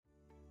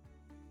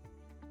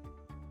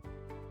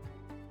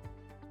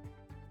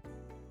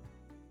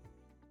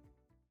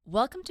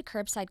Welcome to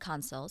Curbside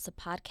Consults, a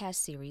podcast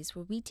series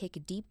where we take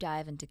a deep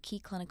dive into key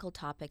clinical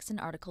topics and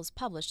articles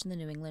published in the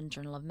New England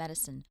Journal of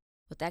Medicine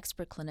with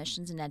expert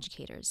clinicians and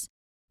educators.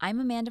 I'm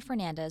Amanda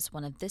Fernandez,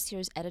 one of this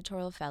year's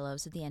editorial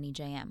fellows at the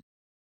NEJM.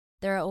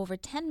 There are over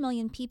 10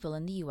 million people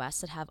in the U.S.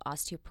 that have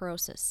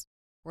osteoporosis.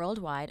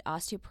 Worldwide,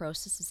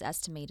 osteoporosis is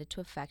estimated to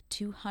affect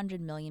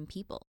 200 million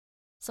people.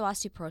 So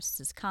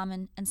osteoporosis is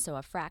common, and so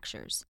are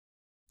fractures.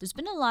 There's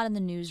been a lot in the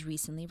news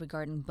recently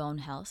regarding bone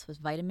health with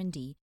vitamin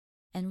D,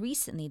 and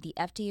recently the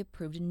FDA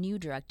approved a new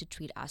drug to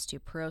treat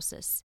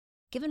osteoporosis.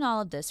 Given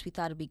all of this, we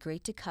thought it'd be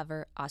great to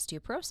cover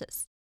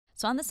osteoporosis.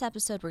 So on this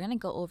episode, we're going to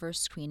go over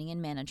screening and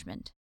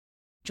management.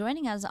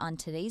 Joining us on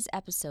today's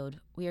episode,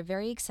 we are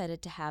very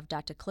excited to have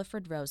Dr.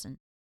 Clifford Rosen,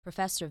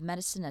 Professor of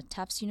Medicine at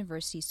Tufts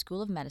University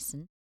School of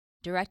Medicine,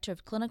 Director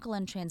of Clinical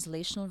and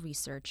Translational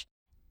Research,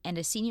 and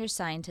a Senior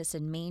Scientist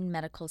at Maine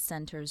Medical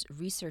Center's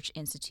Research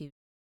Institute,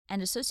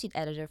 and Associate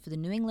Editor for the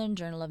New England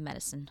Journal of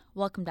Medicine.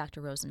 Welcome,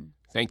 Dr. Rosen.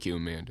 Thank you,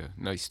 Amanda.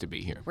 Nice to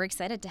be here. We're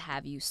excited to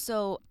have you.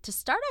 So to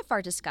start off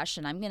our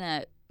discussion, I'm going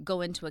to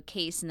go into a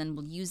case, and then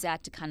we'll use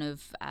that to kind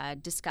of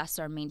discuss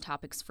our main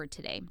topics for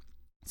today.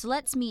 So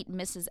let's meet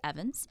Mrs.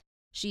 Evans.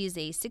 She is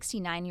a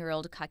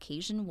 69-year-old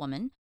Caucasian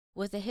woman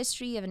with a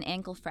history of an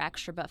ankle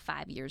fracture about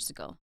 5 years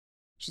ago.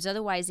 She's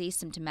otherwise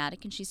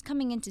asymptomatic, and she's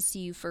coming in to see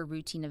you for a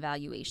routine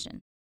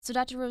evaluation. So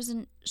Dr.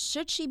 Rosen,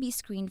 should she be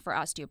screened for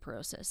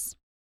osteoporosis?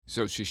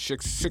 So she's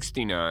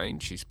 69.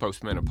 She's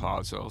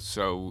postmenopausal.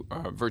 So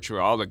virtually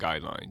all the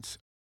guidelines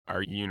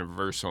are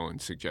universal in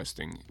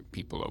suggesting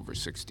people over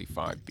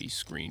 65 be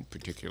screened,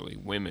 particularly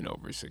women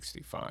over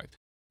 65.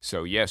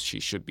 So yes, she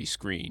should be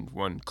screened.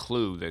 One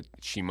clue that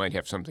she might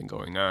have something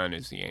going on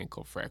is the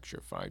ankle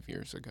fracture 5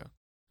 years ago.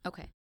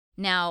 Okay.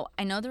 Now,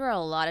 I know there are a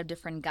lot of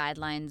different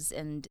guidelines,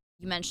 and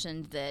you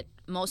mentioned that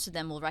most of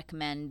them will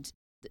recommend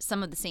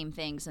some of the same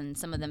things, and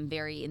some of them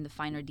vary in the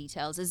finer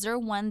details. Is there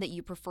one that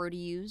you prefer to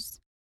use?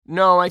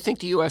 No, I think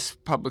the U.S.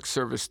 Public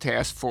Service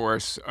Task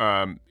Force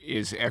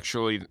is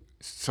actually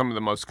some of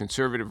the most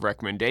conservative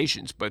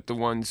recommendations, but the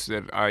ones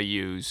that I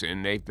use,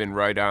 and they've been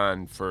right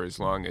on for as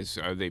long as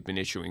they've been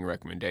issuing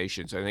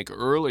recommendations. I think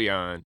early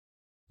on,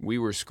 we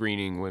were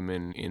screening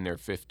women in their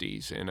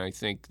 50s, and I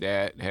think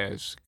that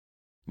has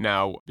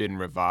now been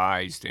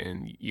revised,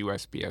 and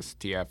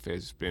USPSTF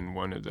has been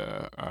one of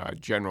the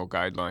general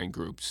guideline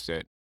groups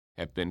that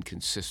have been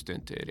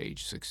consistent at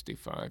age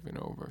 65 and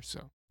over.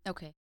 So.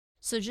 Okay.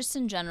 So just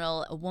in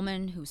general, a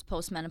woman who's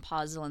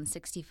postmenopausal and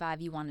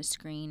 65, you want to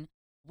screen.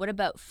 What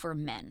about for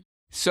men?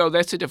 So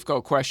that's a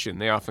difficult question.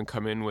 They often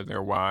come in with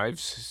their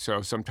wives,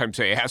 so sometimes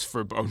they ask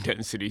for bone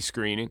density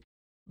screening.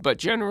 But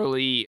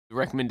generally,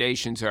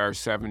 recommendations are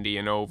 70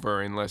 and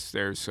over unless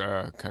there's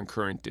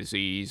concurrent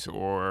disease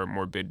or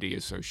morbidity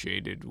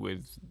associated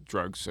with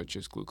drugs such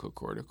as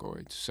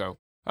glucocorticoids. So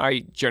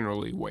I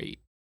generally wait.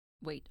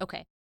 Wait,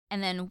 okay.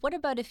 And then what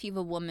about if you have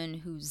a woman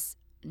who's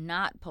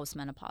not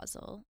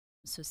postmenopausal?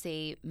 So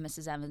say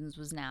Mrs. Evans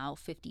was now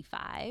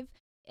 55,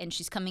 and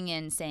she's coming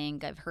in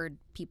saying, I've heard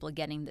people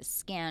getting this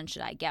scan.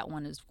 Should I get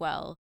one as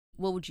well?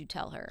 What would you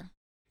tell her?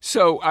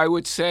 So I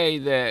would say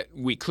that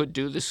we could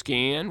do the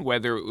scan,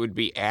 whether it would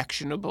be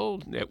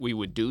actionable, that we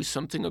would do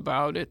something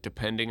about it,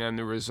 depending on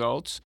the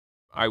results.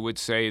 I would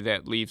say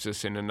that leaves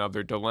us in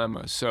another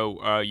dilemma.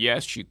 So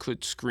yes, you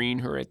could screen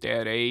her at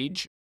that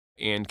age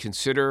and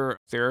consider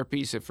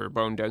therapies if her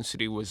bone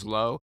density was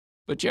low.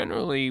 But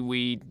generally,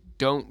 we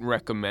don't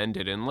recommend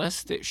it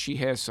unless that she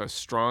has a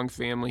strong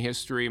family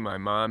history. My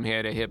mom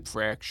had a hip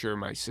fracture.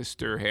 My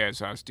sister has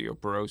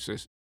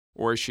osteoporosis,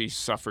 or she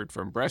suffered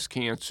from breast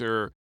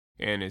cancer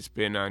and has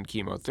been on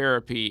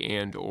chemotherapy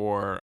and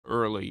or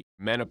early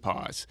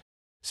menopause.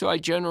 So I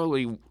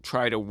generally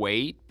try to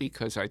wait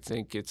because I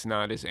think it's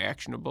not as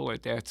actionable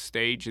at that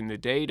stage, and the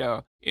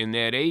data in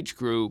that age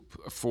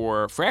group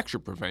for fracture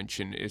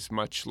prevention is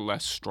much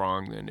less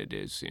strong than it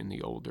is in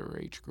the older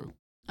age group.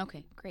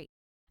 Okay, great.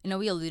 I know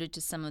we alluded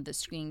to some of the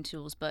screening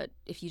tools, but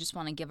if you just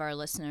want to give our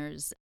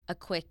listeners a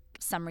quick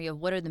summary of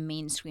what are the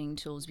main screening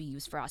tools we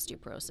use for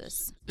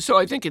osteoporosis. So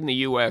I think in the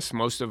U.S.,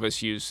 most of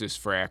us use this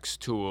FRAX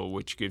tool,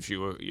 which gives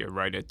you you're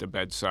right at the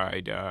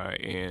bedside,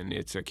 and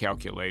it's a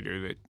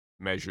calculator that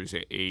measures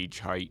age,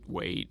 height,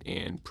 weight,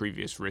 and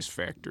previous risk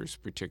factors,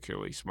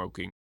 particularly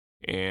smoking,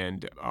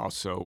 and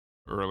also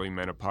early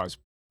menopause.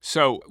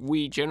 So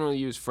we generally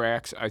use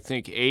FRAX. I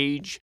think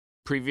age,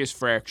 previous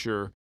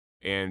fracture,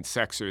 and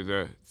sex are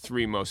the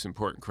three most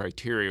important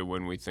criteria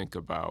when we think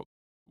about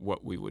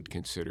what we would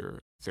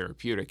consider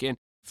therapeutic. And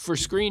for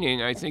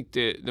screening, I think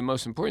the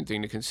most important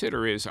thing to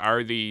consider is,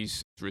 are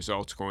these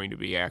results going to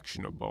be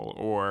actionable,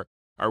 or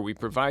are we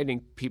providing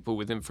people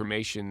with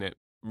information that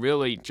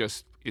really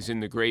just is in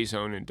the gray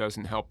zone and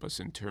doesn't help us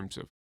in terms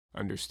of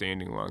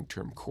understanding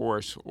long-term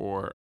course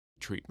or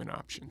treatment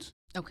options?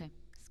 Okay,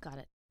 got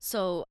it.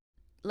 So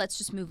let's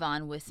just move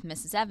on with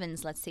Mrs.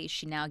 Evans. Let's say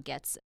she now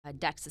gets a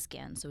DEXA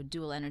scan, so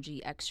dual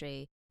energy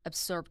X-ray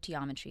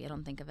absorptiometry. I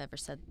don't think I've ever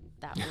said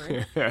that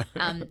word.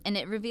 And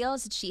it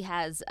reveals that she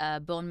has a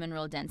bone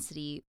mineral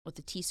density with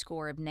a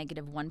T-score of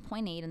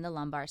 -1.8 in the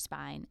lumbar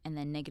spine and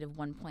then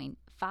 -1.5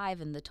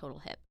 5 in the total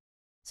hip.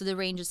 So the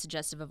range is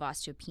suggestive of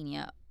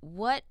osteopenia.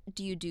 What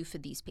do you do for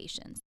these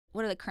patients?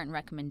 What are the current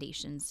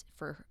recommendations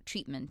for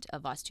treatment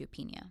of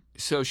osteopenia?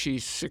 So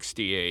she's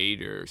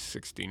 68 or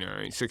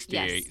 69,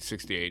 68, Yes.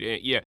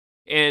 68. Yeah.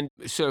 And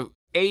so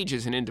age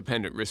is an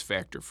independent risk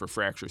factor for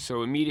fracture.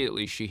 So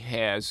immediately she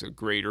has a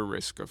greater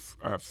risk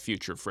of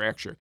future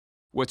fracture.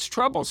 What's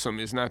troublesome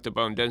is not the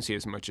bone density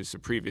as much as the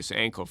previous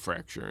ankle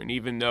fracture. And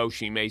even though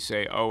she may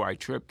say, oh, I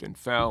tripped and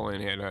fell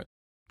and had a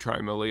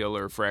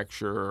trimalleolar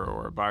fracture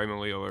or a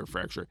bimalleolar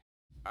fracture,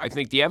 I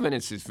think the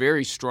evidence is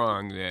very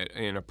strong that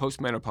in a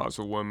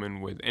postmenopausal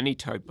woman with any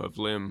type of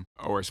limb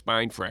or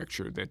spine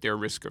fracture, that their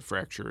risk of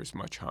fracture is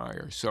much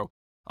higher. So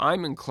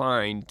I'm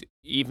inclined,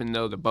 even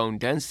though the bone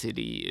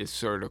density is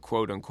sort of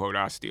quote-unquote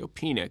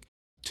osteopenic,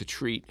 to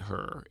treat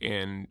her.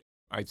 And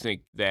I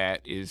think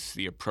that is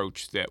the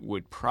approach that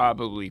would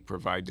probably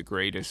provide the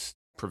greatest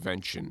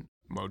prevention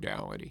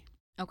modality.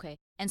 Okay.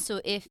 And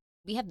so if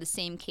we have the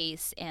same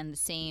case and the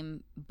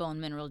same bone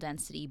mineral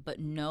density, but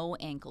no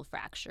ankle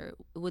fracture,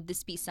 would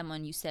this be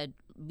someone you said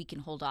we can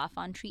hold off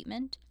on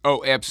treatment?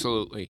 Oh,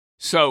 absolutely.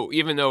 So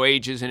even though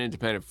age is an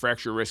independent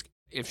fracture risk,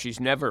 if she's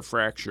never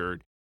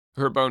fractured,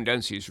 her bone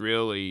density is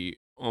really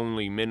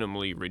only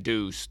minimally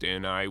reduced,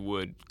 and I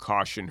would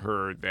caution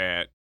her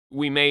that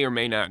we may or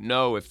may not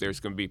know if there's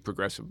going to be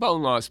progressive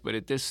bone loss, but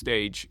at this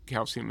stage,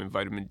 calcium and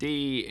vitamin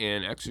D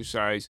and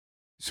exercise,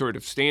 sort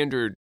of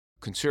standard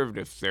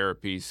conservative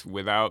therapies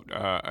without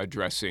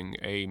addressing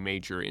a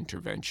major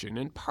intervention.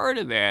 And part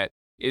of that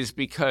is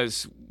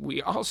because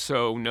we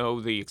also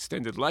know the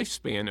extended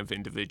lifespan of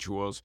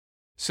individuals.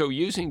 So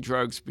using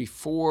drugs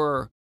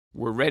before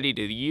we're ready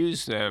to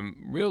use them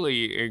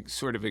really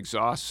sort of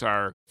exhausts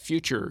our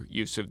future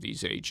use of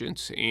these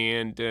agents.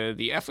 And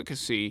the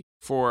efficacy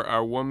for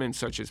a woman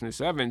such as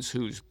Ms. Evans,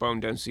 whose bone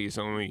density is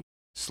only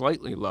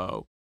slightly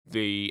low,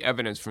 the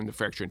evidence from the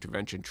fracture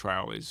intervention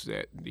trial is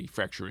that the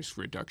fracture risk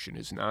reduction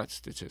is not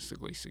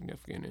statistically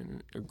significant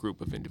in a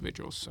group of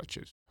individuals such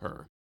as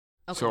her.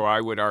 Okay. So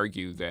I would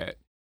argue that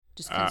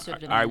Just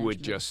conservative I would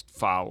management. just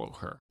follow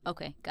her.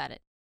 Okay, got it.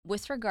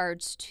 With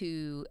regards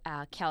to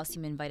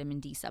calcium and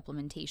vitamin D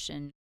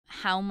supplementation,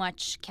 how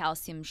much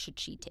calcium should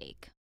she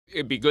take?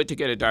 It'd be good to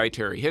get a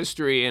dietary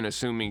history, and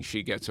assuming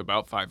she gets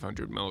about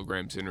 500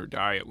 milligrams in her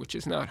diet, which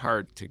is not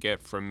hard to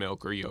get from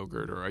milk or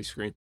yogurt or ice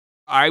cream,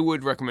 I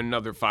would recommend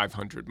another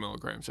 500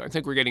 milligrams. I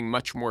think we're getting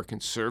much more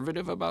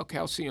conservative about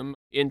calcium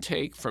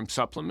intake from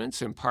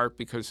supplements, in part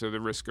because of the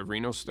risk of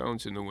renal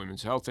stones. In the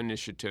Women's Health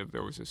Initiative,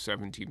 there was a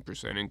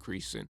 17%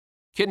 increase in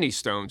kidney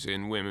stones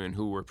in women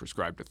who were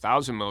prescribed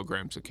 1,000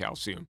 milligrams of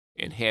calcium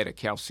and had a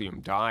calcium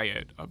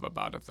diet of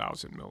about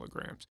 1,000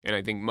 milligrams. And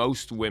I think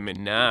most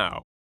women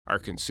now are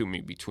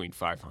consuming between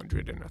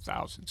 500 and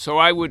 1,000. So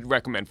I would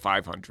recommend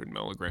 500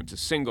 milligrams. A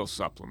single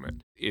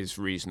supplement is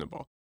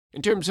reasonable.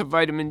 In terms of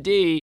vitamin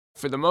D,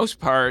 for the most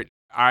part,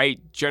 I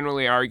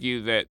generally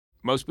argue that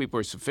most people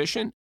are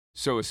sufficient.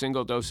 So a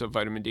single dose of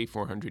vitamin D,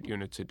 400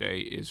 units a day,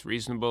 is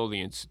reasonable.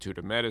 The Institute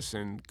of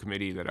Medicine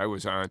committee that I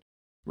was on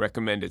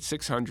recommended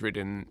 600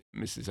 in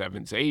Mrs.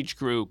 Evans' age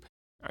group.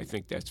 I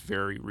think that's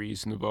very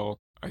reasonable.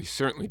 I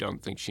certainly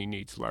don't think she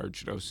needs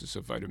large doses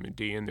of vitamin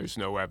D, and there's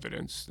no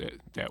evidence that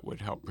that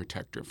would help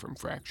protect her from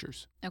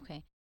fractures.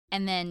 Okay.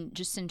 And then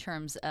just in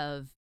terms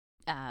of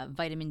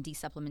vitamin D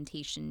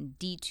supplementation,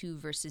 D2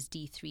 versus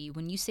D3,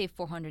 when you say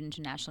 400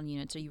 international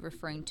units, are you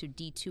referring to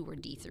D2 or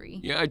D3?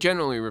 Yeah,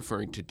 generally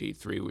referring to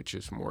D3, which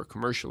is more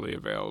commercially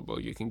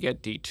available. You can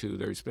get D2.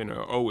 There's been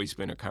always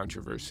been a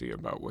controversy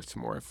about what's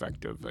more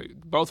effective.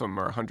 Both of them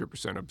are 100%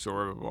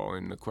 absorbable,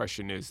 and the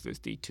question is, does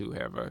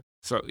D2 have a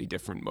slightly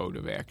different mode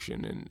of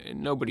action?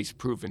 And nobody's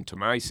proven to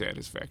my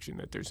satisfaction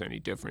that there's any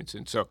difference.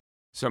 And so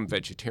some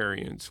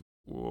vegetarians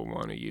will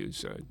want to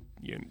use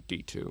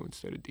D2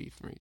 instead of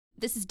D3.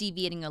 This is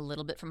deviating a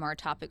little bit from our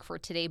topic for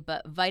today,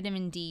 but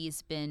vitamin D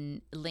has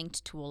been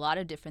linked to a lot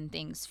of different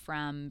things,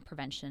 from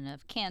prevention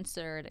of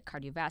cancer to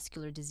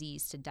cardiovascular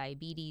disease to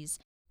diabetes.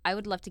 I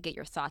would love to get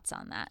your thoughts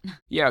on that.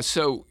 Yeah,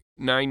 so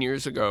 9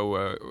 years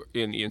ago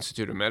in the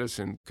Institute of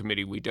Medicine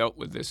committee, we dealt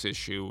with this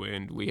issue,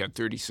 and we had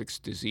 36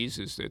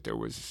 diseases that there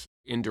was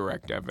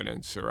indirect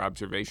evidence or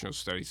observational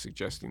studies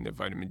suggesting that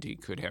vitamin D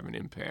could have an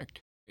impact.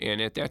 And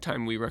at that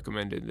time, we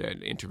recommended that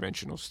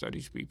interventional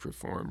studies be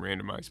performed,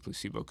 randomized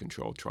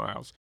placebo-controlled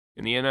trials.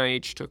 And the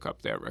NIH took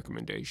up that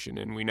recommendation,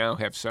 and we now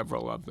have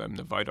several of them.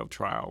 The VITAL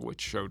trial,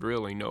 which showed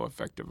really no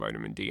effect of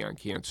vitamin D on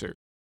cancer,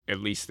 at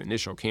least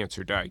initial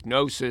cancer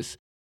diagnosis,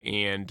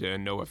 and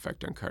no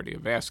effect on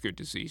cardiovascular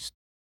disease.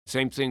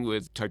 Same thing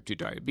with type 2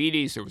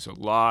 diabetes. There was a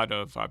lot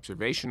of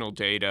observational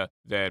data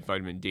that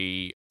vitamin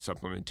D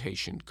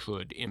supplementation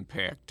could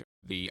impact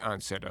the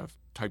onset of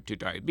type 2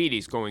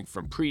 diabetes, going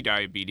from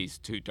pre-diabetes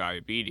to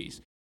diabetes.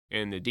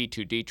 And the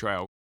D2D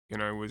trial,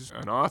 and I was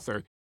an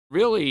author,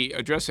 really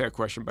addressed that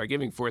question by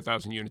giving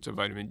 4,000 units of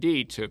vitamin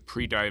D to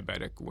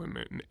pre-diabetic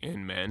women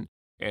and men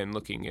and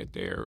looking at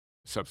their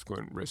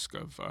subsequent risk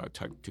of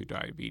type 2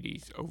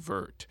 diabetes,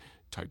 overt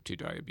type 2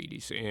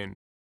 diabetes. And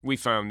we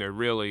found there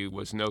really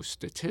was no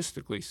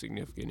statistically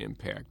significant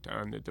impact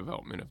on the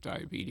development of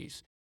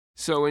diabetes.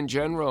 So in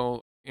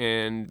general,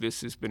 and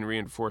this has been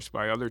reinforced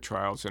by other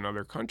trials in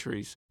other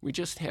countries, we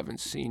just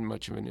haven't seen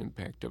much of an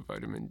impact of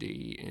vitamin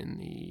D in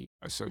the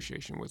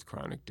association with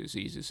chronic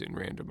diseases in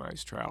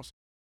randomized trials.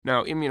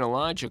 Now,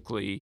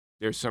 immunologically,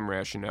 there's some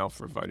rationale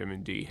for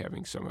vitamin D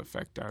having some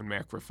effect on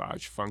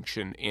macrophage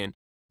function, and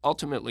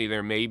ultimately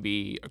there may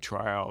be a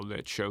trial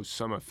that shows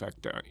some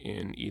effect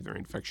in either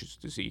infectious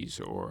disease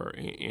or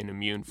in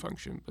immune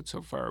function, but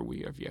so far we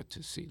have yet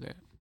to see that.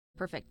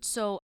 Perfect.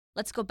 So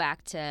let's go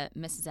back to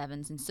Mrs.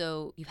 Evans. And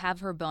so you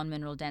have her bone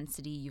mineral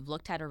density, you've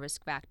looked at her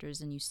risk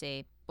factors, and you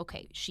say,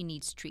 okay, she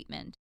needs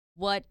treatment.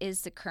 What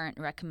is the current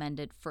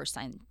recommended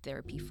first-line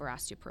therapy for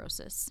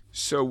osteoporosis?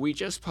 So we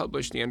just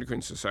published the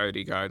Endocrine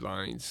Society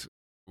guidelines,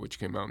 which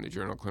came out in the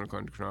Journal of Clinical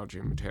Endocrinology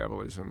and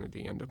Metabolism at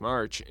the end of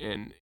March.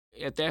 And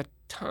at that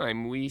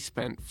time, we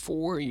spent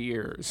 4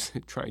 years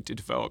trying to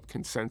develop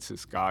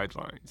consensus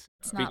guidelines.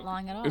 It's not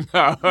long at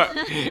all.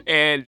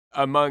 And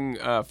among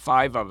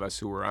 5 of us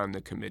who were on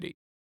the committee.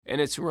 And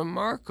it's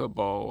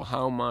remarkable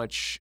how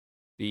much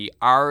the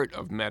art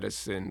of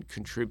medicine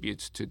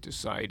contributes to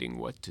deciding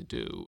what to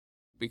do,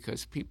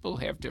 because people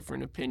have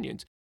different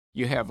opinions.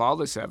 You have all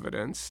this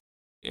evidence,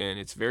 and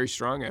it's very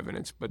strong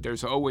evidence, but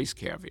there's always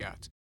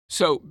caveats.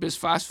 So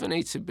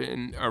bisphosphonates have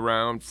been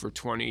around for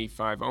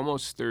 25,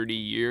 almost 30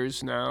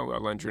 years now.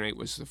 Alendronate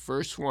was the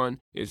first one.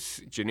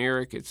 It's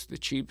generic. It's the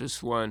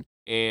cheapest one.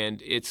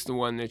 And it's the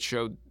one that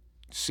showed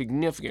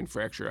significant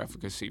fracture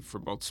efficacy for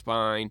both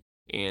spine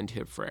and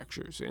hip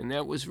fractures. And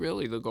that was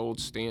really the gold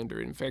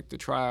standard. In fact,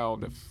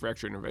 the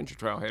fracture intervention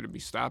trial, had to be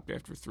stopped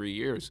after 3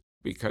 years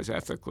because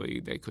ethically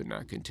they could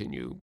not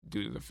continue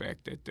due to the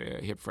fact that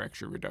the hip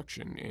fracture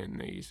reduction and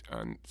the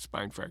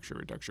spine fracture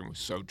reduction was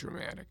so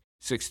dramatic.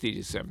 60 to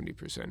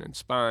 70% in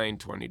spine,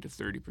 20 to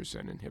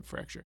 30% in hip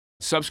fracture.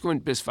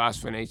 Subsequent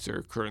bisphosphonates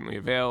are currently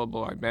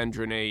available,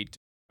 ibendronate,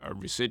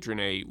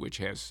 risidronate, which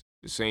has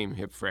the same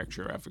hip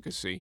fracture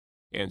efficacy,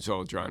 and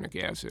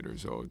zoledronic acid or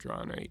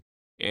zoledronate.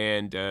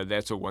 And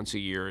that's a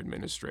once-a-year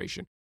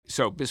administration.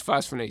 So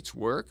bisphosphonates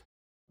work,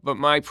 but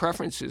my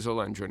preference is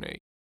alendronate.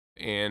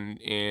 And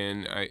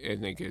I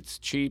think it's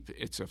cheap,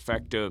 it's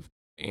effective,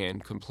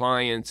 and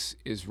compliance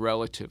is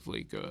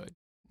relatively good.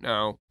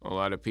 Now, a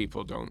lot of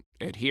people don't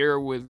adhere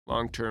with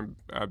long-term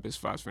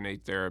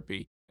bisphosphonate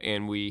therapy,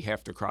 and we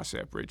have to cross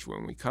that bridge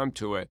when we come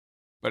to it.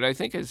 But I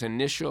think as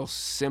initial,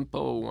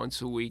 simple,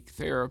 once-a-week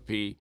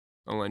therapy,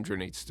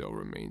 alendronate still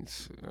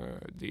remains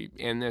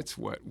and that's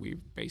what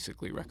we've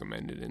basically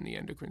recommended in the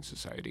Endocrine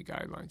Society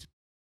guidelines.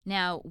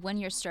 Now, when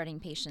you're starting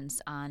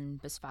patients on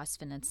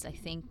bisphosphonates, I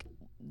think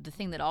the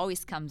thing that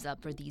always comes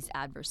up are these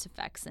adverse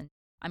effects, and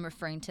I'm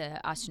referring to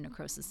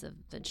osteonecrosis of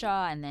the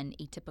jaw and then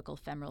atypical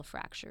femoral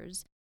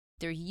fractures.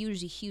 There are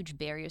usually huge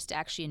barriers to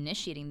actually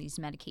initiating these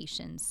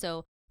medications.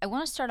 So I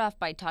want to start off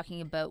by talking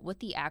about what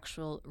the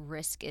actual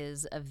risk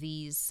is of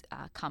these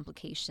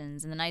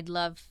complications, and then I'd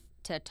love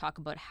to talk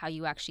about how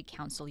you actually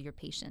counsel your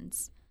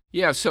patients.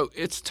 Yeah, so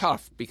it's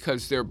tough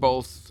because they're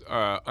both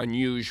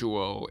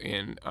unusual,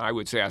 and I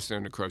would say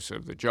osteonecrosis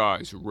of the jaw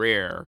is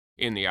rare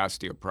in the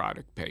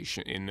osteoporotic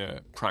patient, in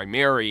the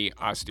primary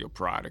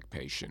osteoporotic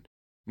patient.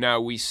 Now,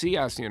 we see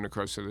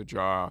osteonecrosis of the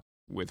jaw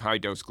with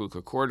high-dose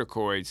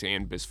glucocorticoids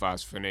and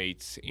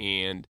bisphosphonates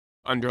and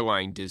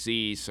underlying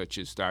disease such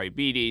as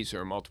diabetes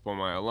or multiple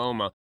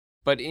myeloma.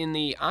 But in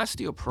the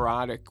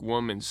osteoporotic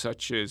woman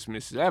such as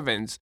Mrs.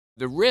 Evans,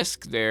 the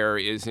risk there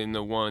is in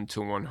the 1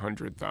 to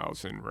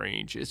 100,000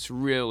 range. It's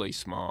really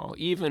small.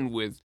 Even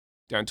with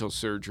dental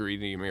surgery,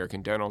 the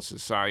American Dental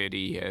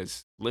Society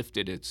has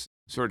lifted its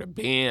sort of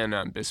ban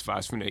on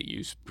bisphosphonate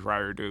use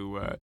prior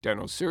to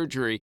dental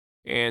surgery,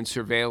 and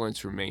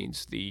surveillance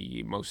remains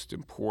the most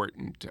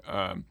important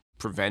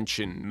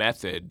prevention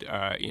method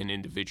in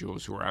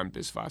individuals who are on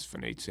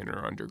bisphosphonates and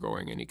are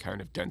undergoing any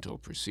kind of dental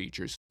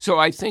procedures. So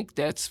I think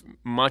that's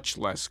much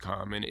less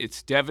common.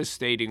 It's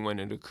devastating when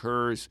it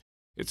occurs.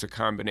 It's a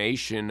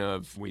combination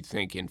of, we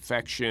think,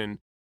 infection,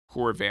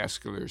 poor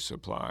vascular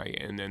supply,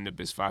 and then the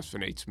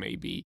bisphosphonates may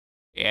be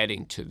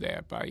adding to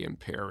that by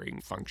impairing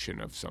function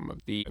of some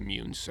of the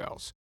immune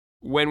cells.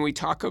 When we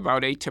talk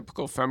about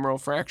atypical femoral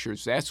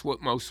fractures, that's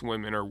what most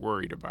women are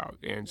worried about.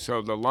 And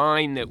so the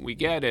line that we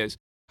get is,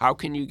 how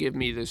can you give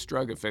me this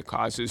drug if it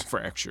causes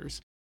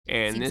fractures?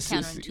 And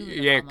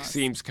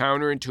seems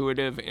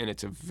counterintuitive, and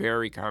it's a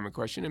very common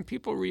question. And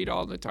people read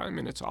all the time,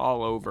 and it's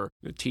all over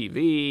the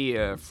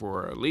TV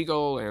for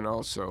legal and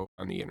also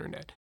on the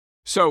internet.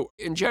 So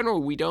in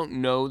general, we don't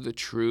know the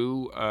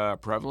true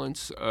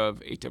prevalence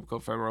of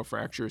atypical femoral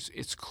fractures.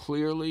 It's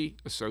clearly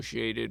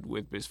associated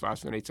with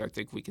bisphosphonates. I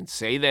think we can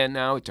say that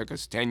now. It took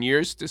us 10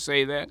 years to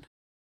say that.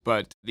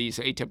 But these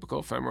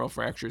atypical femoral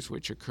fractures,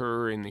 which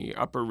occur in the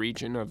upper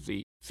region of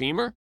the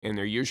femur, and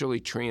they're usually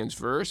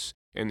transverse,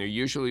 and they're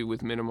usually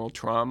with minimal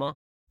trauma,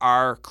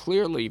 are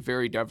clearly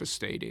very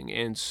devastating.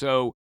 And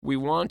so we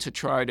want to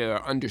try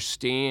to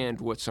understand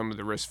what some of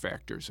the risk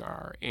factors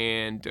are.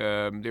 And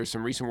there's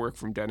some recent work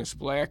from Dennis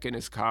Black and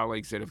his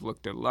colleagues that have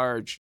looked at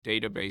large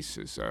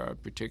databases,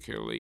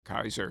 particularly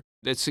Kaiser,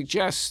 that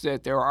suggests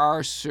that there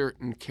are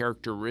certain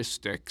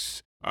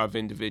characteristics of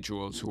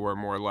individuals who are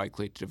more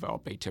likely to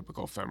develop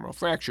atypical femoral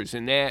fractures.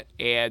 And that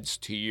adds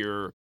to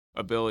your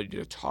ability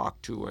to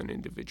talk to an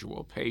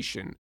individual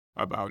patient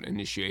about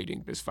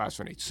initiating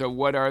bisphosphonates. So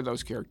what are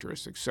those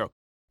characteristics? So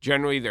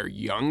generally they're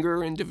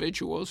younger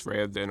individuals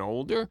rather than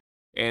older,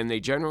 and they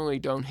generally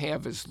don't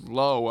have as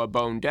low a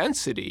bone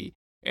density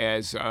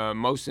as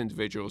most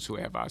individuals who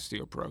have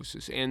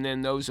osteoporosis. And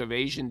then those of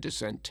Asian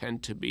descent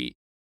tend to be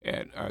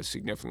at a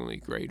significantly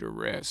greater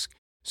risk.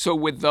 So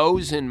with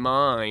those in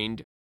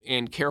mind,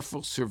 and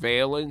careful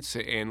surveillance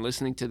and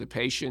listening to the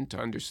patient to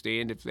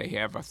understand if they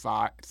have a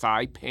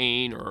thigh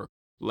pain or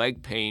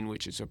leg pain,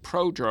 which is a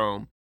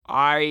prodrome,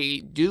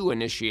 I do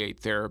initiate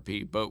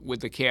therapy, but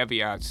with the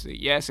caveats that,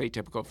 yes,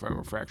 atypical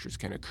femoral fractures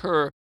can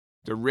occur.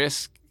 The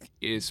risk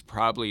is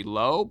probably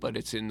low, but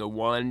it's in the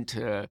 1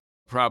 to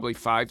probably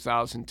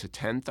 5,000 to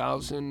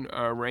 10,000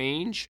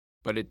 range,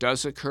 but it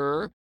does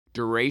occur.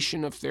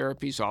 Duration of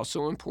therapy is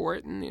also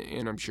important,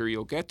 and I'm sure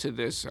you'll get to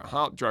this,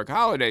 drug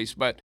holidays,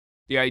 but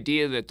the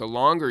idea that the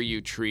longer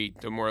you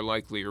treat, the more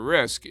likely your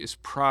risk is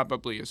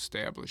probably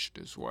established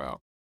as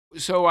well.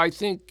 So I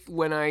think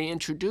when I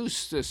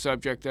introduce the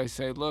subject, I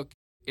say, look,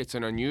 it's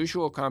an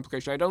unusual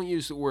complication. I don't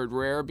use the word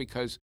rare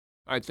because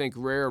I think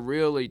rare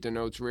really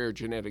denotes rare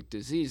genetic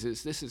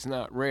diseases. This is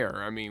not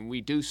rare. I mean,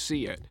 we do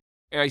see it.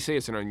 And I say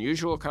it's an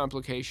unusual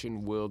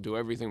complication. We'll do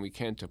everything we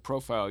can to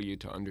profile you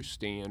to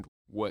understand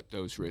what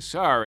those risks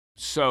are.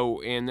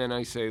 So, and then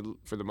I say,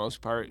 for the most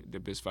part, the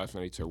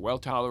bisphosphonates are well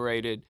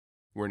tolerated.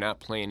 We're not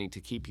planning to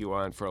keep you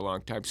on for a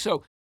long time.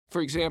 So,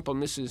 for example,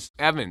 Mrs.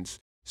 Evans,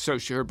 so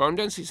her bone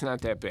density is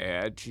not that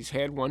bad. She's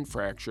had one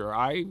fracture.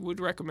 I would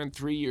recommend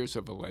 3 years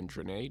of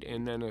alendronate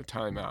and then a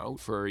timeout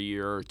for a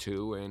year or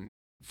two and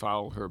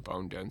follow her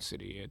bone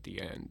density at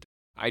the end.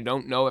 I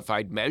don't know if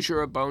I'd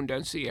measure a bone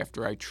density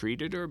after I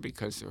treated her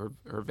because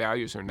her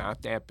values are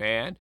not that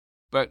bad.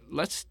 But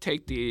let's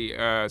take the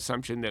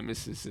assumption that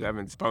Mrs.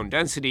 Evans' bone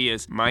density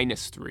is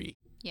 -3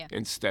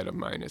 instead of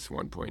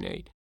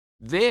 -1.8.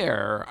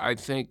 There, I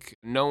think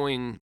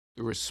knowing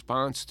the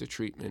response to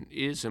treatment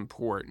is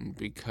important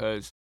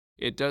because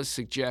it does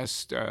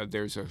suggest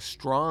there's a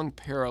strong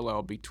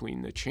parallel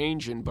between the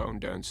change in bone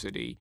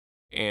density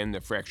and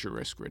the fracture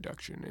risk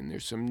reduction. And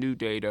there's some new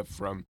data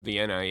from the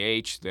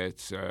NIH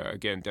that's,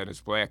 again,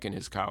 Dennis Black and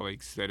his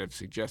colleagues that have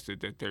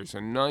suggested that there's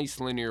a nice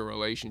linear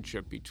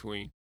relationship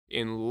between,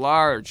 in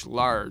large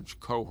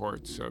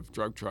cohorts of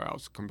drug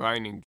trials,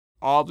 combining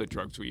all the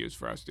drugs we use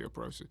for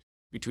osteoporosis,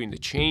 between the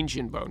change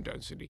in bone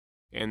density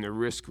and the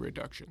risk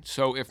reduction.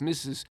 So if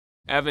Mrs.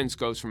 Evans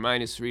goes from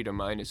 -3 to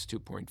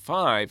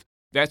 -2.5,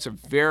 that's a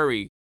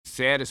very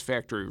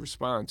satisfactory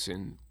response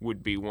and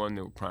would be one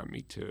that would prompt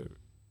me to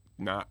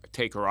not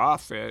take her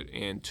off it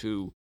and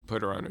to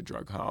put her on a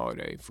drug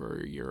holiday for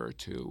a year or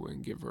two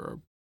and give her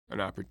an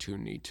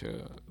opportunity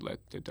to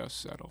let the dust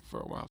settle for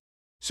a while.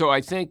 So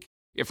I think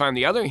if, on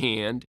the other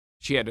hand,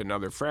 she had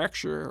another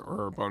fracture or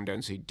her bone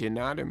density did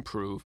not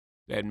improve,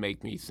 that'd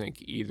make me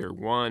think either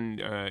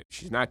one,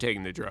 she's not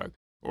taking the drug,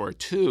 or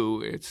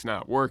two, it's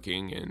not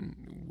working,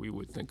 and we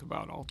would think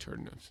about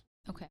alternatives.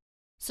 Okay.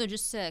 So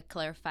just to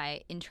clarify,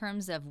 in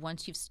terms of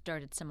once you've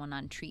started someone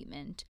on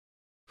treatment,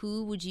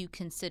 who would you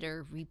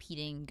consider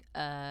repeating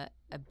a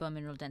bone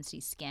mineral density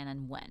scan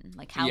and when?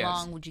 Like how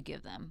long would you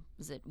give them?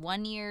 Is it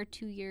 1 year,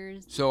 2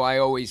 years? So I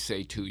always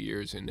say 2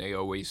 years, and they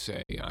always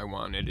say, I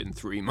want it in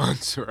 3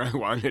 months, or I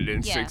want it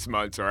in 6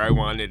 months, or I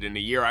want it in a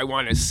year. I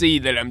want to see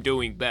that I'm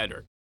doing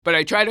better. But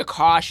I try to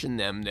caution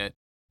them that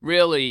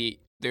really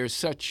there's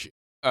such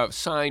a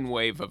sine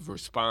wave of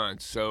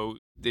response. So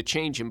the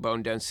change in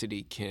bone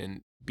density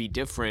can be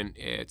different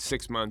at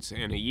 6 months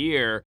and a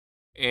year,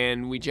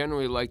 and we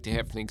generally like to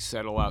have things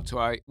settle out. So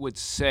I would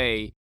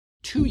say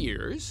 2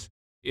 years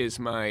is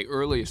my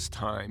earliest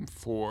time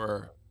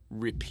for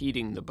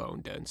repeating the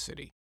bone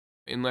density,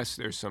 unless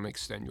there's some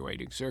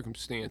extenuating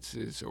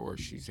circumstances or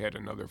she's had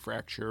another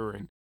fracture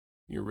and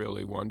you're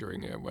really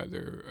wondering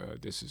whether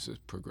this is a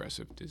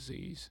progressive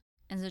disease.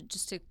 And so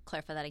just to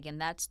clarify that again,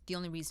 that's the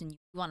only reason you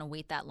want to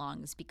wait that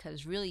long is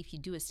because really if you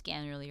do a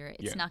scan earlier,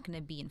 it's not going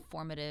to be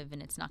informative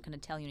and it's not going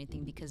to tell you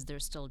anything because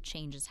there's still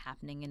changes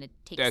happening and it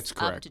takes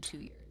up to 2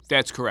 years.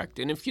 That's correct.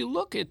 And if you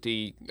look at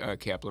the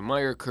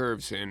Kaplan-Meier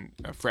curves and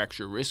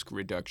fracture risk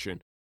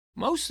reduction,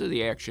 most of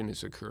the action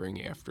is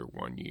occurring after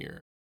 1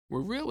 year.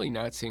 We're really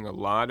not seeing a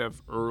lot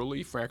of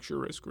early fracture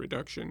risk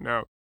reduction.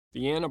 Now,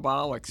 the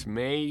anabolics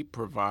may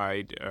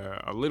provide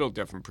a little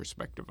different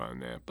perspective on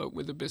that, but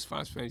with the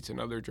bisphosphonates and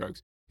other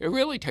drugs, it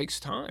really takes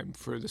time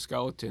for the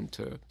skeleton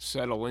to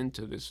settle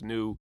into this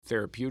new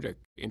therapeutic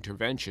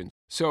intervention.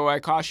 So I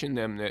caution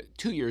them that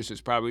 2 years is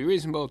probably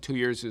reasonable. 2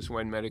 years is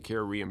when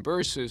Medicare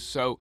reimburses,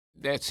 so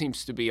that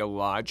seems to be a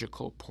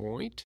logical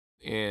point,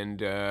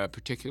 and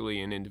particularly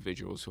in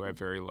individuals who have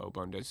very low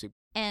bone density.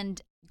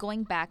 And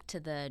going back to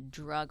the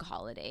drug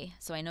holiday,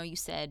 so I know you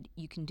said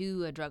you can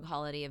do a drug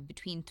holiday of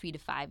between 3 to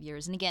 5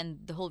 years. And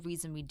again, the whole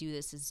reason we do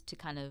this is to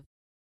kind of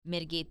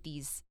mitigate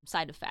these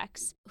side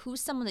effects,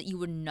 who's someone that you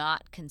would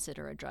not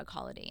consider a drug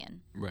holiday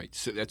in? Right.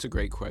 So that's a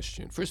great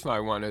question. First of all, I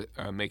want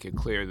to make it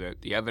clear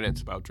that the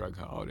evidence about drug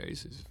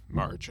holidays is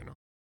marginal,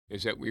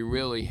 is that we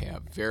really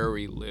have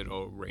very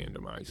little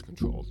randomized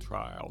controlled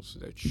trials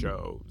that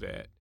show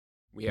that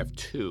we have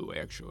two,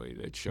 actually,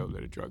 that show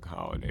that a drug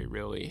holiday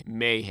really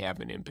may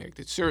have an impact.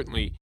 It's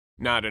certainly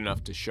not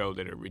enough to show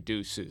that it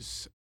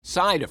reduces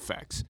side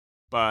effects,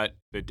 but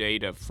the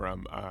data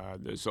from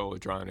the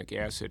zoledronic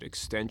acid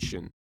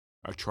extension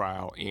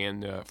trial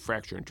and the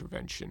fracture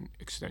intervention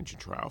extension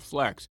trial,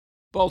 FLEX,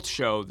 both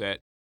show that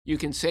you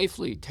can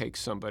safely take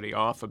somebody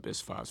off of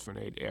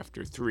bisphosphonate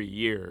after 3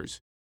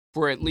 years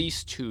for at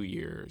least 2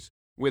 years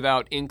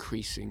without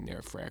increasing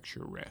their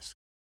fracture risk.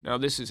 Now,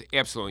 this is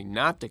absolutely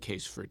not the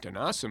case for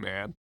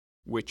denosumab,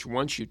 which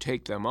once you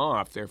take them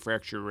off, their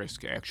fracture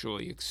risk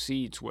actually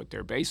exceeds what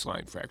their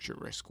baseline fracture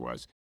risk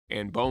was,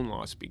 and bone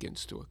loss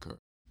begins to occur.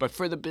 But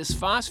for the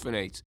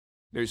bisphosphonates,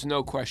 there's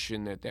no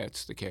question that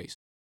that's the case.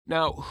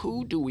 Now,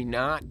 who do we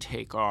not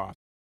take off?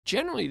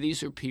 Generally,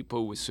 these are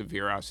people with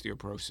severe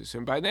osteoporosis,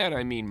 and by that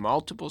I mean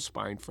multiple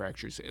spine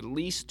fractures, at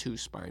least 2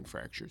 spine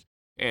fractures,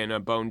 and a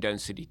bone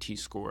density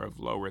T-score of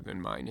lower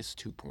than minus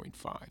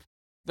 2.5.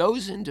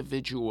 Those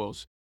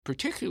individuals,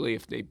 particularly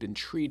if they've been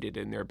treated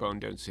and their bone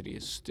density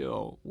is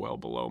still well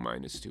below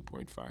minus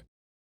 2.5,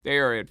 they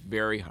are at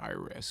very high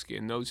risk,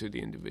 and those are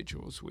the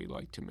individuals we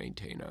like to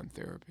maintain on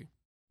therapy.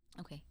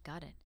 Okay,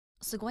 got it.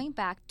 So going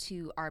back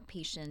to our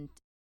patient,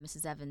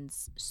 Mrs.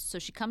 Evans, so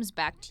she comes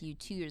back to you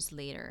 2 years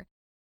later,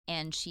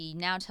 and she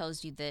now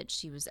tells you that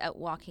she was out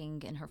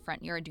walking in her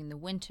front yard during the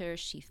winter,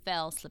 she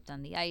fell, slipped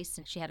on the ice,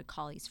 and she had a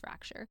Colles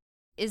fracture.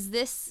 Is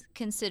this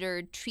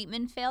considered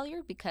treatment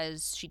failure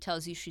because she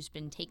tells you she's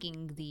been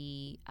taking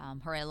the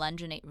her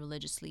alendronate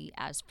religiously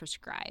as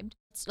prescribed?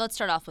 So let's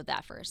start off with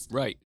that first.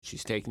 Right.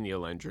 She's taking the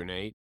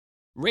alendronate.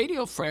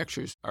 Radial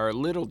fractures are a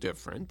little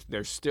different.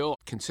 They're still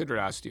considered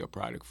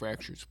osteoporotic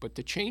fractures, but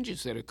the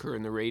changes that occur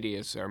in the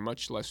radius are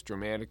much less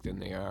dramatic than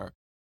they are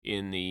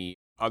in the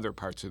other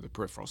parts of the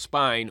peripheral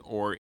spine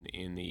or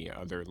in the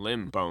other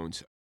limb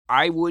bones.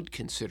 I would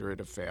consider it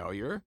a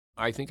failure.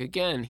 I think,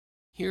 again,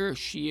 here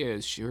she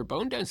is. Her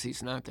bone density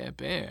is not that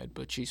bad,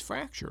 but she's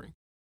fracturing.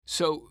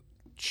 So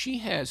she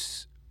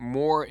has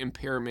more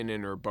impairment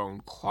in her bone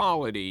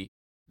quality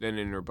than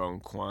in her bone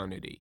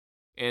quantity.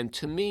 And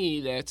to me,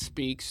 that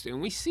speaks,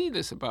 and we see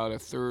this about a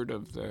third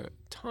of the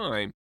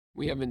time,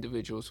 we have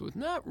individuals with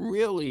not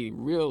really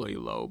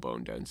low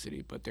bone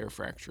density, but they're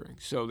fracturing.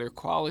 So their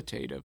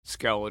qualitative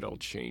skeletal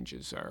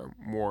changes are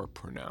more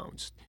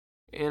pronounced.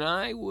 And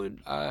I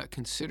would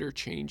consider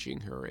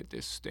changing her at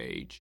this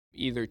stage,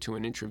 either to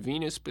an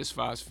intravenous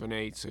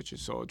bisphosphonate, such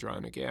as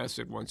zoledronic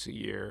acid once a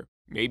year,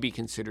 maybe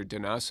consider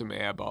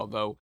denosumab,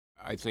 although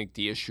I think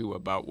the issue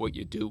about what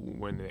you do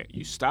when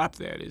you stop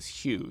that is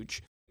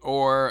huge,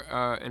 or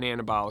an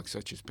anabolic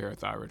such as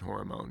parathyroid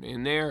hormone.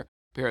 In there,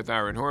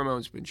 parathyroid hormone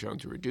has been shown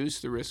to reduce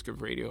the risk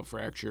of radial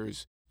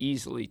fractures,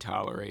 easily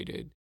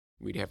tolerated.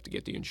 We'd have to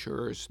get the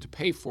insurers to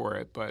pay for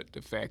it, but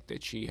the fact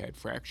that she had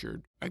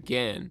fractured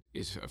again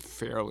is a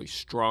fairly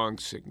strong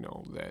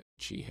signal that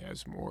she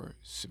has more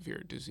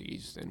severe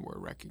disease than we're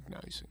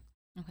recognizing.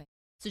 Okay.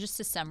 So just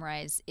to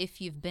summarize, if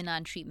you've been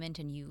on treatment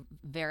and you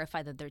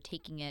verify that they're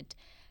taking it,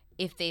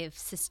 if they've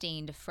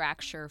sustained a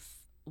fracture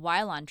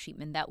while on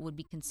treatment, that would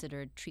be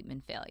considered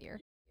treatment failure.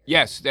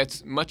 Yes,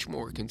 that's much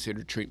more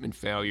considered treatment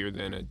failure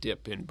than a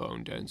dip in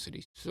bone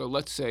density. So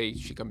let's say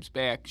she comes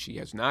back, she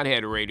has not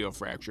had a radial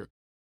fracture,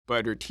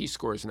 but her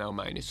T-score is now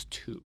minus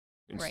 2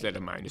 instead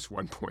of minus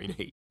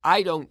 1.8.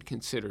 I don't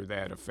consider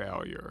that a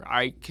failure.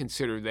 I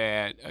consider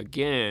that,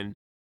 again,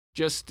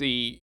 just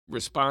the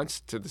response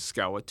to the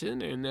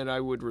skeleton, and that I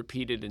would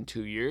repeat it in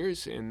 2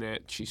 years, and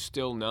that she's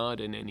still not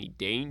in any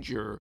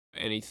danger,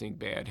 anything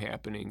bad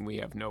happening. We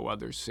have no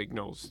other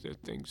signals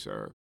that things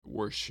are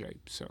worse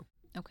shape. So.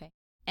 Okay.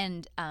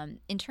 And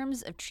in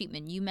terms of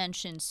treatment, you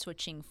mentioned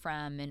switching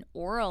from an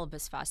oral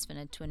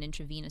bisphosphonate to an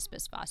intravenous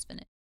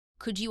bisphosphonate.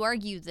 Could you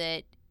argue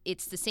that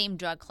it's the same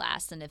drug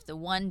class, and if the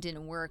one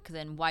didn't work,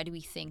 then why do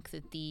we think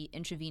that the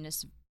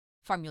intravenous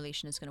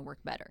formulation is going to work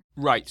better?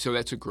 Right. So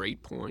that's a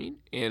great point,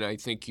 and I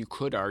think you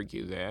could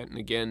argue that. And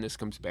again, this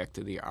comes back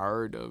to the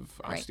art of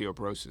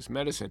osteoporosis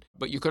medicine.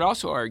 But you could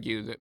also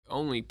argue that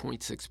only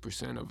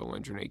 0.6% of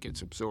alendronate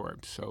gets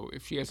absorbed. So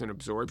if she has an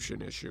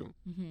absorption issue,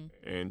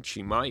 and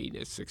she might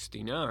at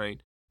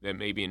 69, that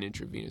may be an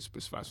intravenous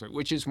bisphosphonate,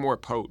 which is more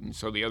potent.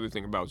 So the other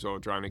thing about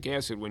zoledronic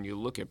acid, when you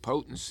look at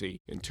potency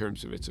in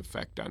terms of its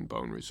effect on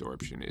bone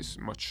resorption, is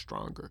much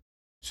stronger.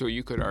 So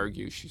you could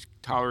argue she's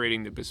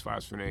tolerating the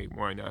bisphosphonate,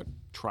 why not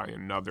try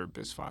another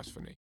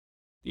bisphosphonate?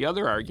 The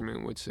other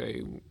argument would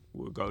say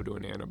we'll go to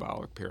an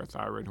anabolic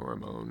parathyroid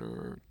hormone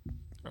or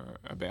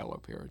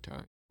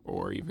abaloparatide,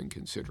 or even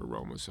consider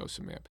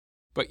romosozumab.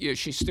 But yeah,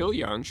 she's still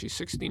young, she's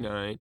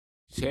 69.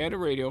 She's had a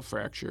radial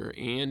fracture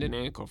and an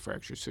ankle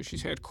fracture, so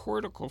she's had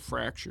cortical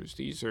fractures.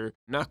 These are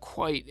not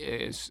quite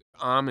as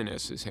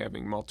ominous as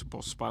having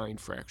multiple spine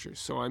fractures.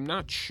 So I'm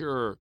not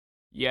sure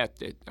yet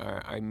that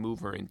I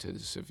move her into the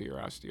severe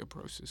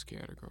osteoporosis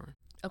category.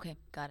 Okay,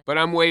 got it. But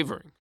I'm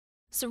wavering.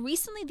 So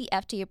recently, the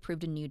FDA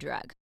approved a new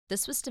drug.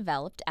 This was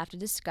developed after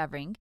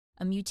discovering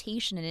a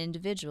mutation in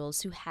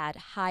individuals who had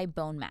high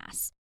bone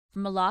mass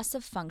from a loss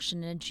of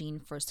function in a gene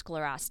for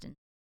sclerostin.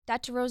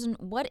 Dr. Rosen,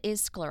 what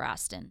is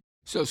sclerostin?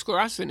 So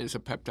sclerostin is a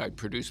peptide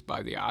produced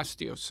by the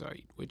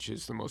osteocyte, which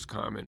is the most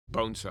common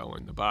bone cell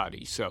in the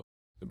body. So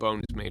the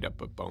bone is made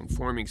up of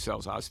bone-forming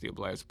cells,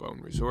 osteoblasts,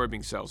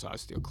 bone-resorbing cells,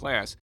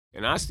 osteoclasts,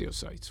 and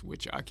osteocytes,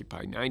 which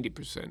occupy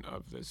 90%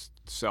 of the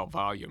cell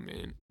volume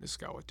in the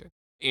skeleton.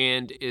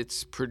 And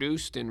it's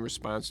produced in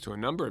response to a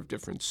number of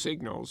different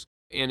signals.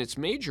 And its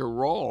major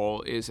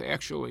role is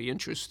actually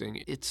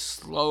interesting. It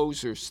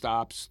slows or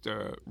stops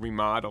the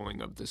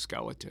remodeling of the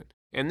skeleton.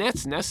 And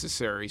that's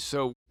necessary.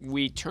 So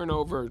we turn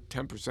over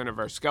 10% of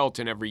our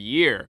skeleton every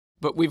year.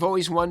 But we've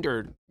always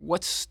wondered,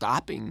 what's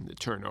stopping the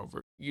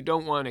turnover? You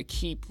don't want to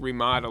keep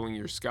remodeling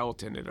your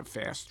skeleton at a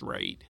fast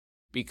rate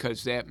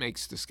because that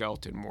makes the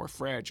skeleton more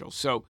fragile.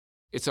 So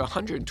it's a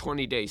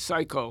 120-day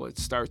cycle. It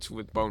starts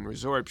with bone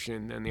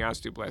resorption, then the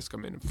osteoblasts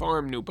come in and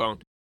form new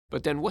bone.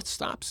 But then what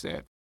stops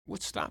that?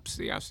 What stops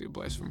the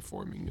osteoblasts from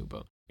forming new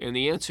bone? And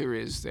the answer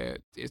is that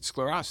it's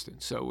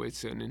sclerostin. So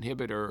it's an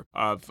inhibitor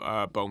of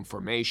bone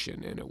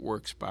formation, and it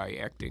works by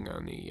acting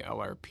on the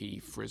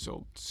LRP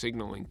frizzled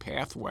signaling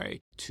pathway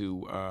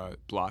to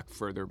block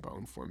further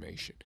bone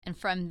formation. And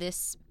from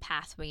this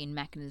pathway and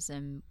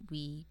mechanism,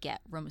 we get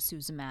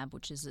romosozumab,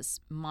 which is this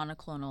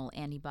monoclonal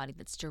antibody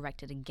that's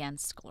directed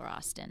against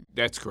sclerostin.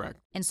 That's correct.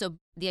 And so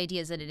the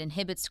idea is that it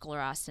inhibits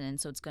sclerostin, and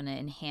so it's going to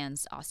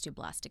enhance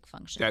osteoblastic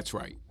function. That's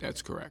right.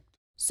 That's correct.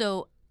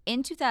 So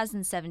in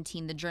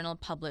 2017, the journal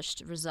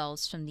published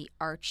results from the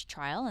ARCH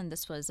trial, and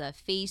this was a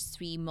phase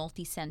 3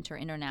 multi-center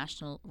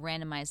international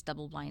randomized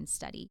double-blind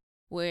study,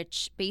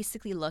 which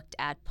basically looked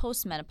at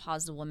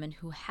postmenopausal women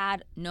who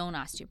had known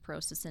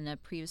osteoporosis and a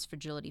previous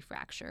fragility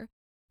fracture.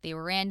 They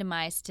were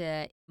randomized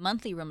to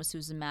monthly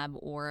romosozumab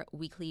or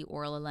weekly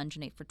oral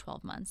alendronate for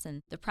 12 months.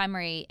 And the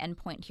primary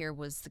endpoint here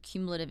was the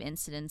cumulative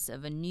incidence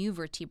of a new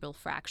vertebral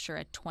fracture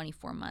at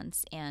 24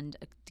 months and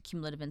the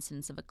cumulative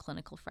incidence of a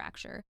clinical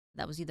fracture.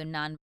 That was either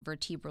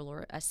non-vertebral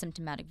or a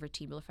symptomatic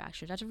vertebral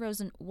fracture. Dr.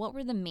 Rosen, what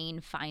were the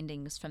main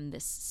findings from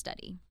this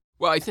study?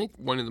 Well, I think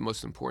one of the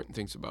most important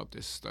things about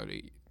this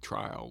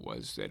trial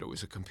was that it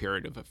was a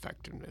comparative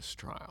effectiveness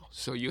trial.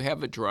 So you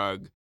have a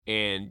drug,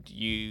 and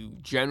you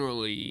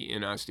generally,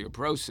 in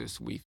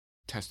osteoporosis, we've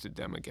tested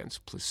them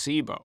against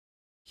placebo.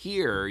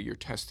 Here, you're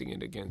testing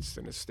it against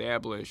an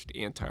established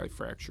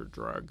anti-fracture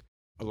drug,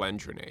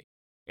 alendronate.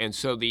 And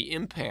so the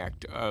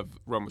impact of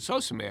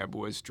romosozumab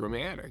was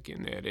dramatic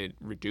in that it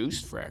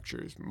reduced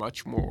fractures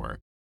much more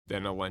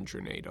than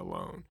alendronate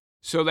alone.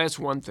 So that's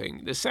one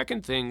thing. The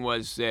second thing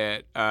was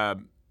that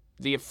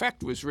the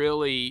effect was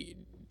really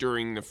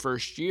during the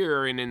first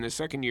year, and in the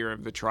second year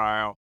of the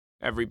trial,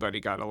 everybody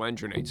got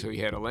alendronate. So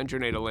you had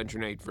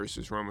alendronate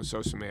versus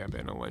romosozumab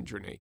and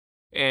alendronate.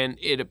 And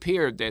it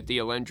appeared that the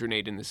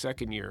alendronate in the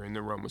second year in the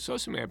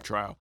romosozumab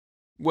trial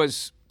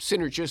was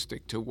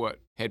synergistic to what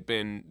had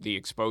been the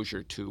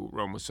exposure to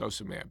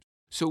romosozumab.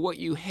 So what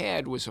you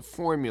had was a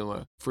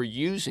formula for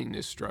using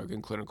this drug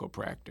in clinical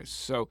practice.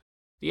 So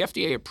the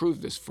FDA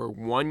approved this for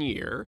 1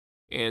 year,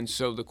 and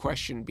so the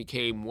question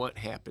became, what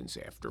happens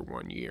after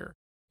 1 year?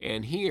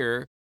 And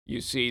here you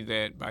see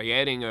that by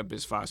adding a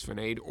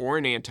bisphosphonate or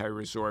an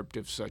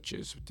anti-resorptive such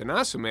as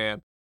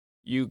denosumab,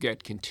 you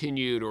get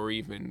continued or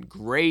even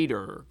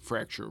greater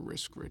fracture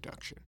risk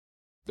reduction.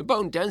 The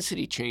bone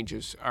density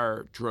changes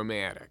are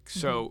dramatic.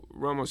 So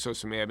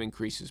romosozumab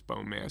increases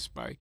bone mass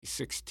by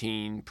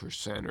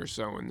 16% or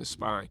so in the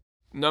spine,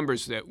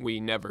 numbers that we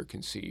never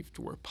conceived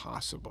were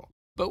possible.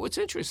 But what's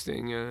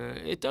interesting,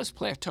 it does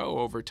plateau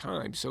over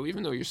time. So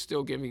even though you're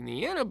still giving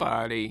the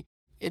antibody,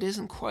 it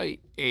isn't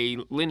quite a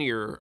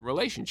linear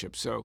relationship.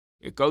 So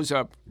it goes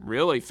up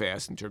really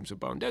fast in terms of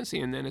bone density,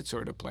 and then it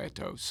sort of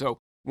plateaus. So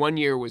 1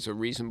 year was a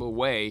reasonable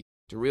way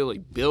to really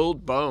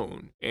build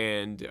bone,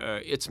 and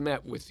it's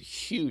met with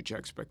huge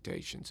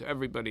expectations.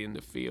 Everybody in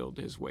the field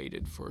has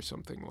waited for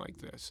something like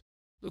this.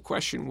 The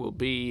question will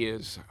be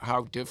is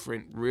how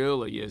different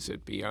really is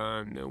it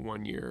beyond a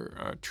 1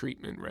 year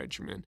treatment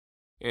regimen,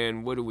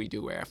 and what do we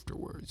do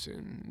afterwards?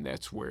 And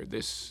that's where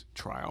this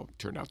trial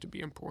turned out to be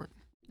important.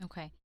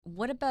 Okay.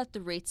 What about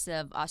the rates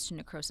of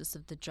osteonecrosis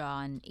of the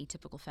jaw and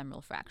atypical femoral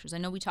fractures? I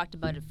know we talked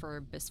about it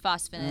for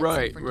bisphosphonates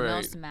and for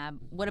denosumab.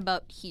 What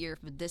about here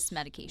for this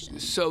medication?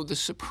 So the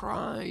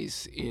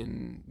surprise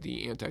in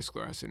the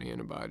anti-sclerostin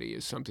antibody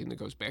is something that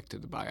goes back to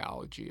the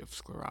biology of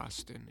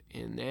sclerostin,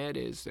 and that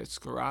is that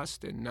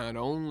sclerostin not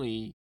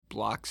only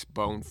blocks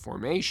bone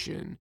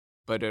formation,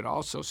 but it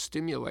also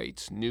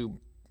stimulates new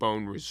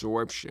bone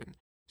resorption.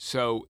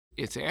 So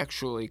it's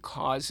actually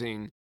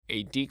causing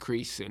a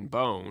decrease in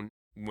bone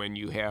when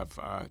you have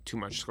too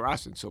much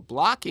sclerostin. So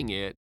blocking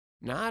it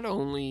not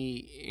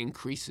only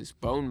increases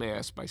bone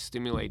mass by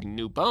stimulating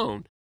new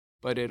bone,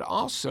 but it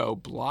also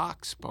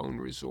blocks bone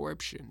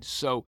resorption.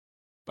 So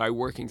by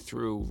working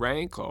through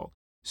rankle,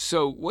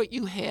 So what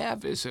you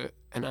have is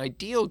an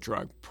ideal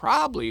drug.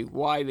 Probably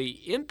why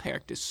the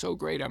impact is so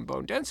great on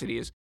bone density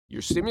is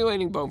you're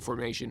stimulating bone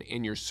formation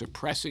and you're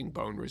suppressing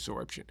bone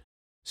resorption.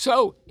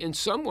 So in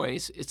some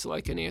ways, it's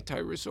like an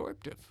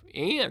anti-resorptive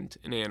and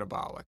an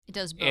anabolic. It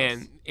does both.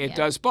 And it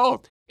does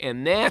both.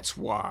 And that's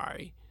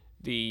why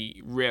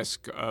the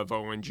risk of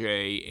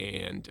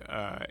ONJ and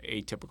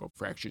atypical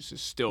fractures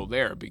is still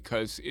there,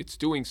 because it's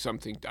doing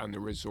something on the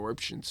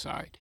resorption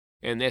side.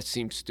 And that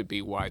seems to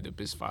be why the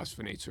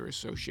bisphosphonates are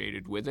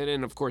associated with it.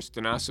 And of course,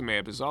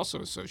 denosumab is also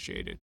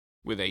associated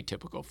with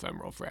atypical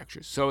femoral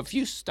fractures. So if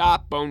you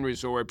stop bone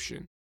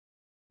resorption,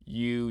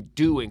 you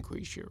do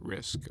increase your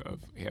risk of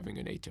having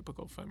an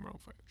atypical femoral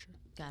fracture.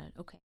 Got it.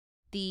 Okay.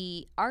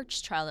 The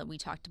ARCH trial that we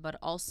talked about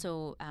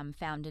also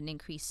found an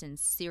increase in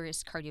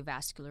serious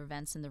cardiovascular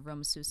events in the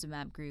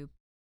romosozumab group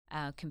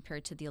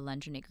compared to the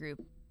alendronate group.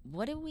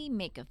 What do we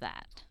make of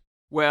that?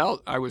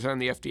 Well, I was on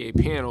the FDA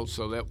panel,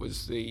 so that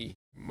was the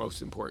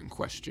most important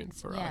question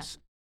for us.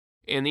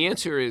 And the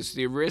answer is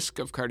the risk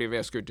of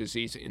cardiovascular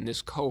disease in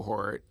this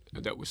cohort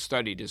that was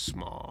studied is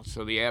small.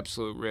 So the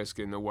absolute risk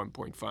in the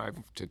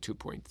 1.5 to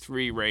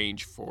 2.3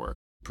 range for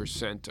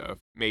percent of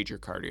major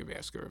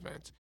cardiovascular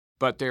events.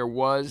 But there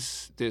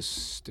was this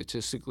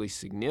statistically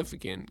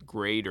significant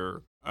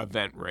greater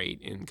event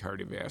rate in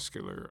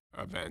cardiovascular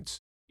events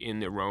in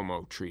the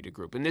Romo-treated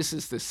group. And this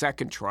is the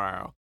second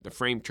trial. The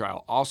FRAME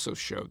trial also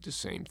showed the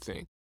same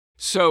thing.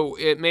 So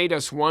it made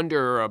us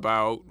wonder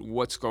about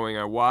what's going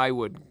on. Why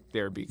would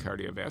there be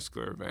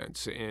cardiovascular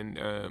events? And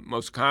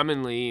most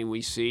commonly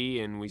we see,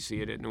 and we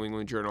see it at New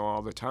England Journal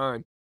all the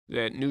time,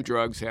 that new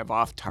drugs have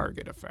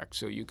off-target effects.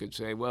 So you could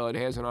say, well, it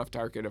has an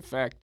off-target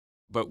effect,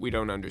 but we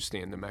don't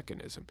understand the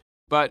mechanism.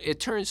 But it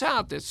turns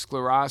out that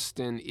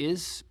sclerostin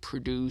is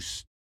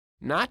produced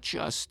not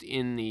just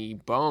in the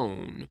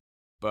bone,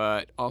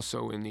 but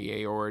also in the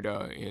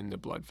aorta and the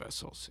blood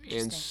vessels.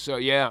 And so,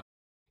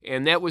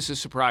 and that was a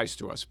surprise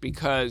to us,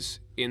 because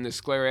in the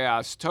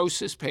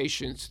sclerostosis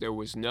patients, there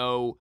was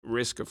no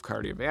risk of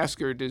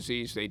cardiovascular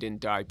disease. They didn't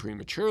die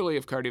prematurely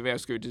of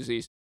cardiovascular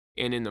disease.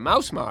 And in the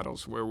mouse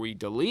models where we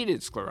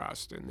deleted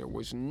sclerostin, there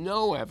was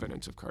no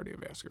evidence of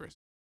cardiovascular risk.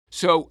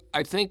 So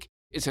I think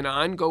it's an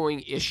ongoing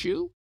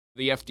issue.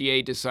 The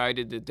FDA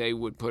decided that they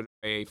would put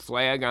a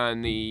flag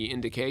on the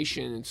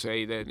indication and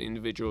say that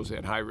individuals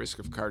at high risk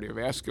of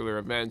cardiovascular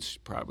events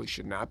probably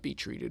should not be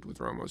treated with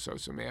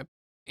romosozumab.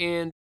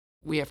 And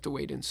we have to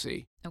wait and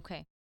see.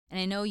 Okay. And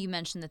I know you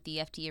mentioned that the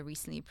FDA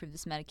recently approved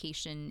this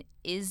medication.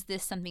 Is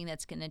this something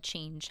that's going to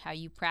change how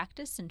you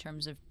practice in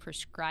terms of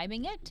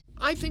prescribing it?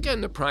 I think on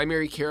the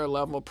primary care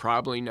level,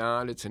 probably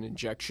not. It's an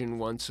injection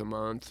once a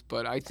month.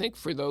 But I think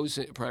for those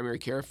primary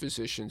care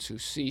physicians who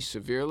see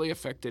severely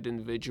affected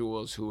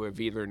individuals who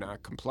have either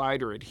not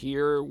complied or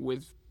adhere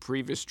with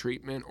previous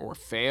treatment or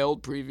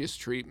failed previous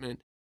treatment,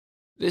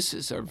 this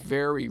is a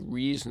very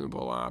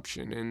reasonable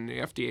option, and the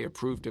FDA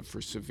approved it for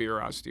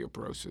severe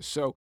osteoporosis.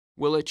 So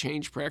will it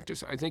change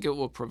practice? I think it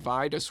will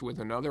provide us with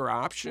another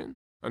option,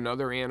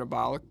 another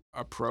anabolic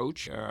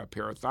approach,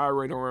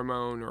 parathyroid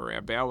hormone or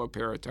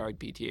abaloparatide,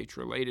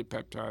 PTH-related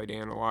peptide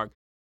analog,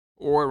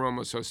 or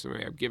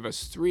romosozumab. Give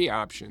us three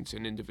options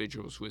in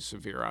individuals with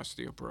severe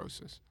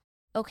osteoporosis.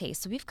 Okay,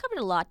 so we've covered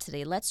a lot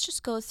today. Let's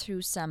just go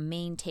through some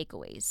main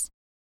takeaways.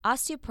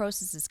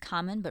 Osteoporosis is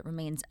common but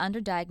remains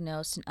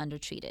underdiagnosed and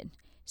undertreated.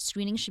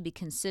 Screening should be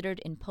considered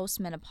in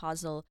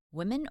postmenopausal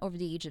women over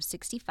the age of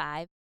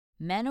 65,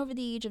 men over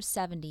the age of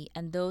 70,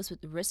 and those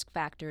with risk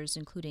factors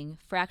including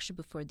fracture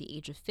before the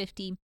age of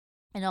 50,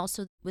 and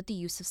also with the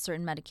use of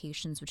certain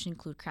medications which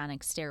include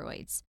chronic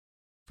steroids.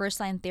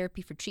 First-line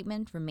therapy for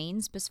treatment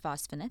remains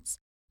bisphosphonates.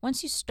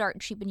 Once you start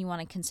treatment, you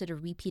want to consider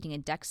repeating a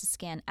DEXA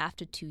scan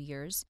after 2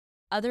 years.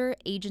 Other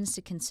agents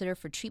to consider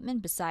for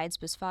treatment besides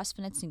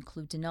bisphosphonates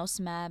include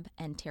denosumab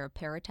and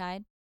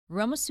teriparatide.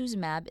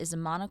 Romosozumab is a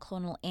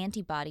monoclonal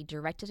antibody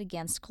directed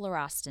against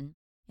sclerostin.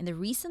 In the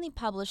recently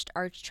published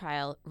ARCH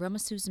trial,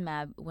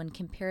 romosozumab, when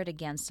compared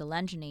against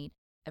alendronate,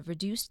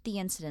 reduced the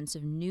incidence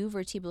of new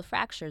vertebral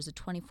fractures at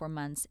 24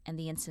 months and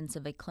the incidence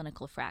of a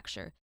clinical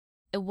fracture.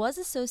 It was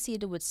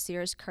associated with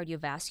serious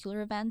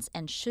cardiovascular events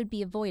and should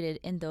be avoided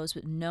in those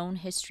with known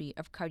history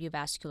of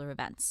cardiovascular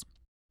events.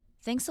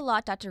 Thanks a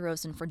lot, Dr.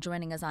 Rosen, for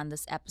joining us on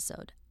this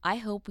episode. I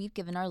hope we've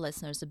given our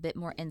listeners a bit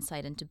more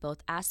insight into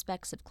both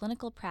aspects of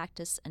clinical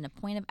practice and a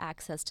point of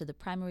access to the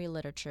primary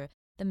literature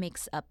that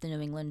makes up the New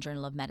England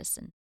Journal of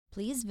Medicine.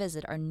 Please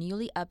visit our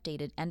newly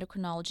updated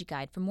endocrinology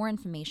guide for more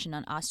information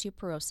on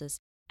osteoporosis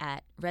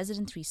at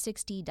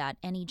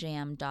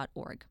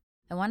resident360.nejm.org.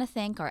 I want to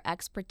thank our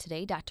expert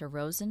today, Dr.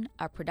 Rosen,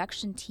 our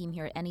production team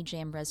here at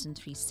NEJM Resident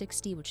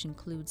 360, which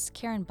includes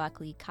Karen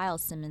Buckley, Kyle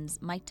Simmons,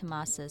 Mike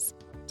Tomasis,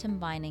 Tim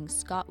Vining,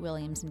 Scott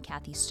Williams, and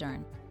Kathy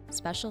Stern.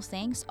 Special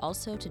thanks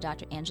also to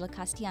Dr. Angela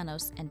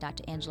Castellanos and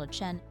Dr. Angela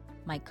Chen,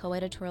 my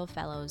co-editorial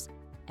fellows,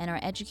 and our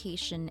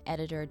education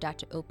editor,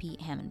 Dr. O.P.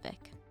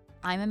 Hammondvik.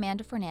 I'm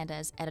Amanda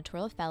Fernandez,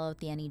 editorial fellow at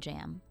the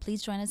NEJM.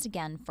 Please join us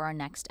again for our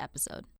next episode.